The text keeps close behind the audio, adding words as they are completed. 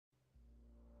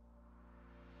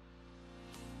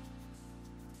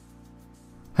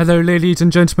Hello ladies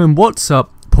and gentlemen, what's up?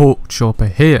 Pork Chopper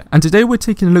here, and today we're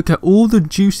taking a look at all the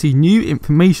juicy new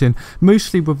information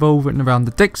mostly revolving around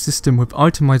the deck system with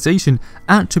itemization,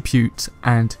 attributes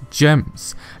and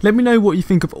gems. Let me know what you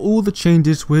think of all the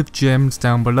changes with gems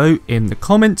down below in the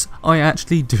comments. I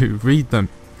actually do read them.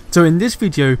 So in this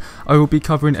video, I will be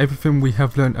covering everything we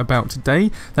have learned about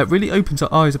today that really opens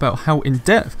our eyes about how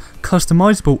in-depth,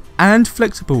 customizable and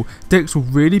flexible decks will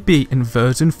really be in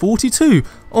version 42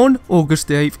 on August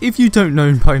the 8th if you don't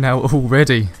know by now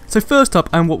already. So first up,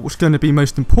 and what was going to be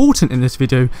most important in this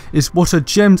video, is what are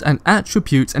gems and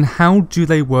attributes and how do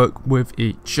they work with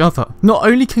each other. Not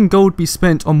only can gold be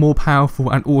spent on more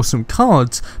powerful and awesome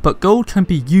cards, but gold can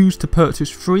be used to purchase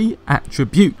free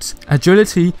attributes: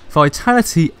 agility,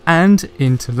 vitality and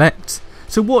intellect.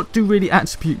 So what do really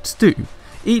attributes do?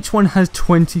 Each one has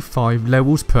 25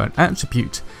 levels per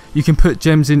attribute. You can put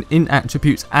gems in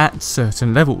attributes at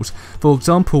certain levels. For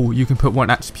example, you can put one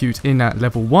attribute in at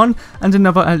level 1 and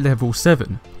another at level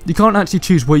 7. You can't actually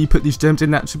choose where you put these gems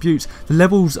in attributes. The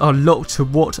levels are locked to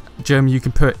what gem you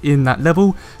can put in that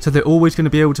level, so they're always going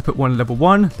to be able to put one at level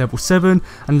 1, level 7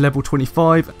 and level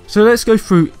 25. So let's go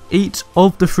through each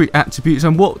of the 3 attributes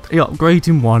and what the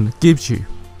upgrading one gives you.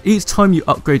 Each time you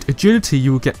upgrade agility,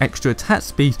 you will get extra attack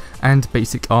speed and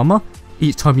basic armor.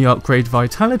 Each time you upgrade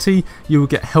vitality, you will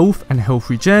get health and health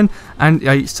regen, and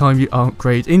each time you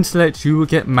upgrade intellect, you will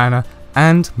get mana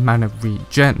and mana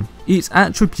regen. Each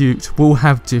attribute will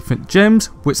have different gems,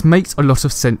 which makes a lot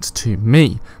of sense to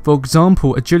me. For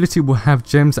example, agility will have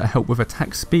gems that help with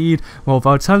attack speed, while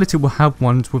vitality will have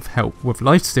ones with help with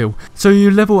lifesteal. So you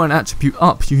level an attribute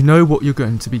up, you know what you're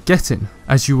going to be getting,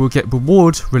 as you will get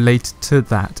rewards related to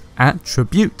that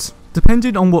attribute.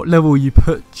 Depending on what level you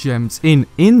put gems in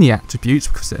the attributes,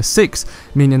 because there are 6,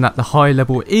 meaning that the higher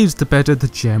level is, the better the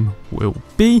gem will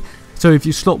be. So if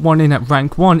you slot one in at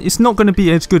rank 1, it's not going to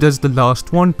be as good as the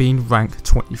last one being rank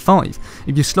 25.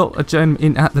 If you slot a gem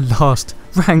in at the last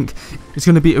rank, it's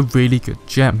going to be a really good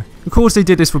gem. Of course they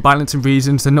did this for balancing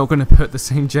reasons. They're not going to put the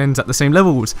same gems at the same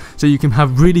levels. So you can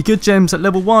have really good gems at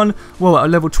level 1, while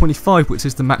at level 25, which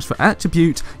is the max for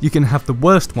attribute, you can have the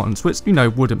worst ones, which, you know,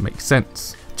 wouldn't make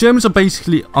sense. Gems are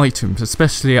basically items,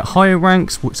 especially at higher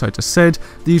ranks, which I just said.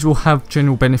 These will have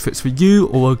general benefits for you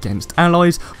or against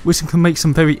allies, which can make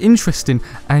some very interesting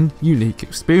and unique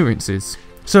experiences.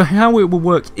 So how it will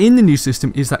work in the new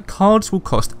system is that cards will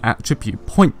cost attribute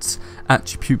points.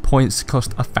 Attribute points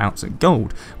cost 1000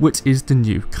 gold, which is the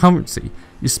new currency.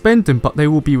 You spend them, but they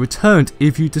will be returned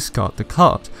if you discard the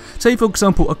card. Say for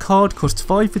example, a card costs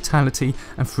 5 vitality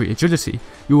and 3 agility.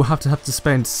 You will have to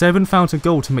spend 7000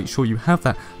 gold to make sure you have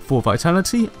that 4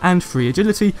 vitality and 3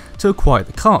 agility to acquire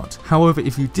the card. However,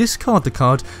 if you discard the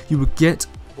card, you will get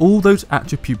all those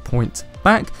attribute points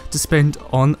back to spend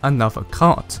on another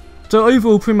card. So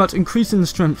overall, pretty much increasing the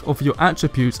strength of your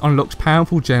attributes unlocks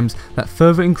powerful gems that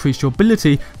further increase your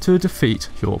ability to defeat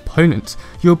your opponent.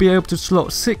 You'll be able to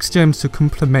slot 6 gems to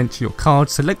complement your card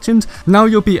selections. Now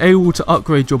you'll be able to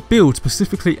upgrade your build,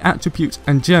 specifically attributes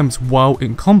and gems, while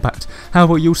in combat.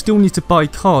 However, you'll still need to buy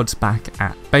cards back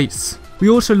at base. We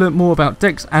also learnt more about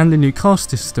decks and the new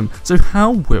cast system, so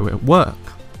how will it work?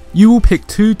 You will pick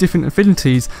 2 different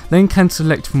affinities, then can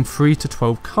select from 3 to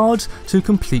 12 cards to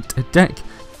complete a deck.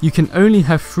 You can only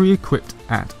have 3 equipped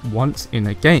at once in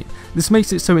a game. This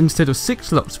makes it so instead of 6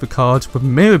 slots for cards with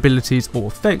mere abilities or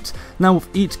effects, now with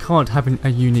each card having a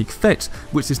unique effect,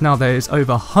 which is now there is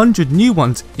over 100 new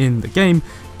ones in the game,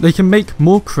 they can make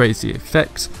more crazy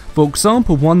effects. For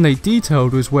example, one they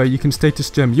detailed was where you can status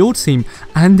gem your team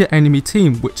and the enemy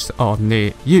team which are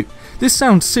near you. This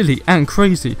sounds silly and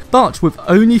crazy, but with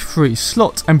only 3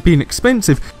 slots and being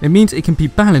expensive, it means it can be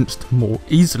balanced more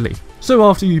easily. So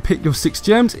after you pick your 6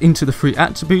 gems into the 3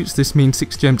 attributes, this means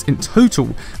 6 gems in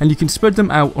total, and you can spread them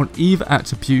out on either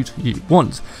attribute you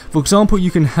want. For example,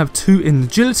 you can have 2 in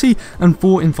agility and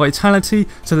 4 in vitality,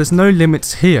 so there's no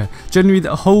limits here. Generally,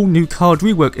 the whole new card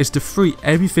rework is to free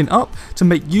everything up to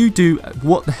make you do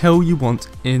what the hell you want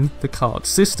in the card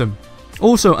system.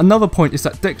 Also, another point is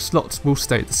that deck slots will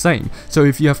stay the same. So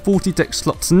if you have 40 deck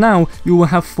slots now, you will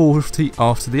have 40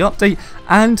 after the update,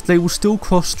 and they will still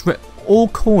cross-strip all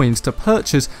coins to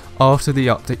purchase after the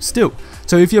update still.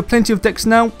 So if you have plenty of decks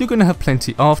now, you're going to have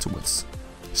plenty afterwards.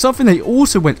 Something they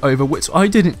also went over, which I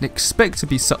didn't expect to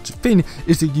be such a thing,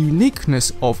 is the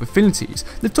uniqueness of affinities.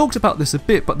 They've talked about this a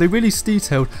bit, but they really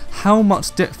detailed how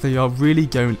much depth they are really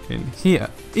going in here.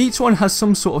 Each one has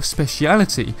some sort of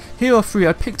speciality. Here are 3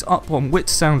 I picked up on which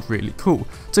sound really cool.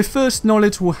 So first,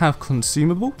 knowledge will have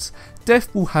consumables,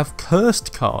 Death will have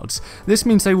cursed cards. This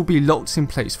means they will be locked in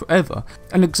place forever.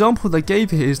 An example they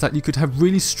gave here is that you could have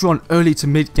really strong early to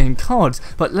mid game cards,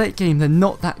 but late game they're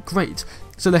not that great.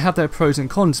 So they have their pros and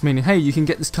cons, meaning hey, you can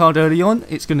get this card early on,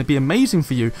 it's going to be amazing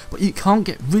for you, but you can't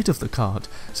get rid of the card.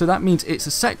 So that means it's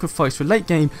a sacrifice for late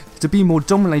game to be more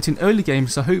dominating early game,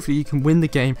 so hopefully you can win the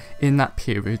game in that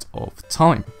period of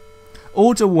time.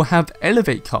 Order will have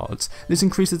elevate cards. This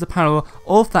increases the power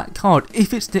of that card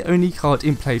if it's the only card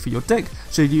in play for your deck,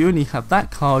 so you only have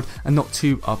that card and not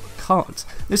 2 other cards.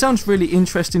 This sounds really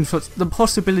interesting, for the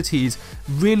possibilities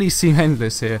really seem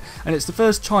endless here, and it's the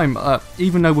first time,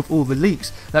 even though with all the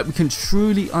leaks, that we can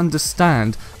truly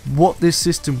understand what this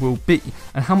system will be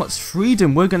and how much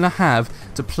freedom we're going to have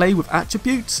to play with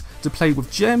attributes, to play with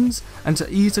gems, and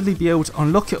to easily be able to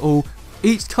unlock it all.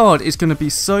 Each card is going to be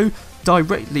so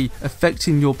directly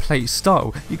affecting your play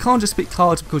style. You can't just pick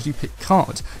cards because you pick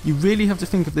cards. You really have to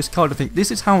think of this card and think,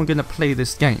 this is how I'm going to play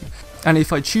this game. And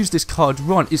if I choose this card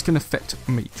wrong, it's going to affect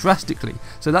me drastically.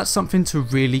 So that's something to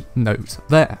really note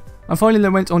there. And finally they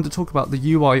went on to talk about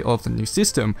the UI of the new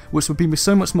system, which will be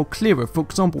so much more clearer. For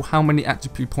example, how many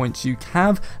attribute points you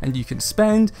have and you can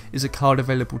spend, is a card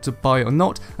available to buy or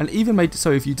not, and even made it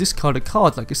so if you discard a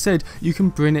card, like I said, you can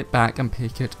bring it back and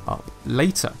pick it up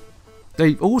later.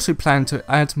 They also plan to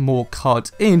add more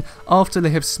cards in after they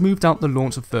have smoothed out the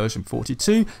launch of version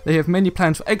 42. They have many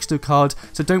plans for extra cards,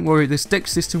 so don't worry, this deck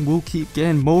system will keep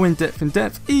getting more in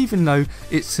depth, even though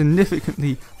it's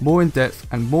significantly more in depth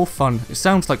and more fun, it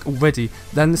sounds like already,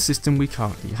 than the system we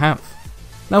currently have.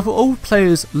 Now for old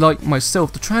players like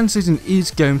myself, the transition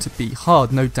is going to be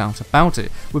hard, no doubt about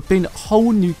it. With being a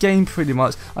whole new game pretty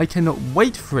much, I cannot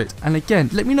wait for it. And again,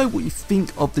 let me know what you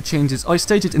think of the changes I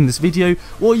stated in this video.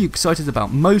 What are you excited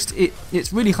about most?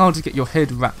 It's really hard to get your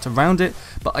head wrapped around it,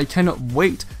 but I cannot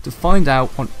wait to find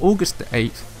out on August the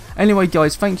 8th. Anyway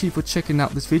guys, thank you for checking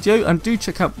out this video, and do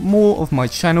check out more of my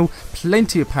channel,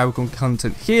 plenty of Paragon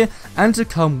content here and to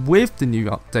come with the new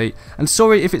update. And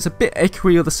sorry if it's a bit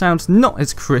echoey or the sound's not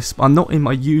as crisp, I'm not in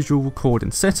my usual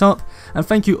recording setup. And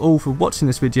thank you all for watching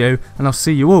this video, and I'll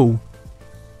see you all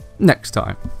next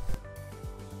time.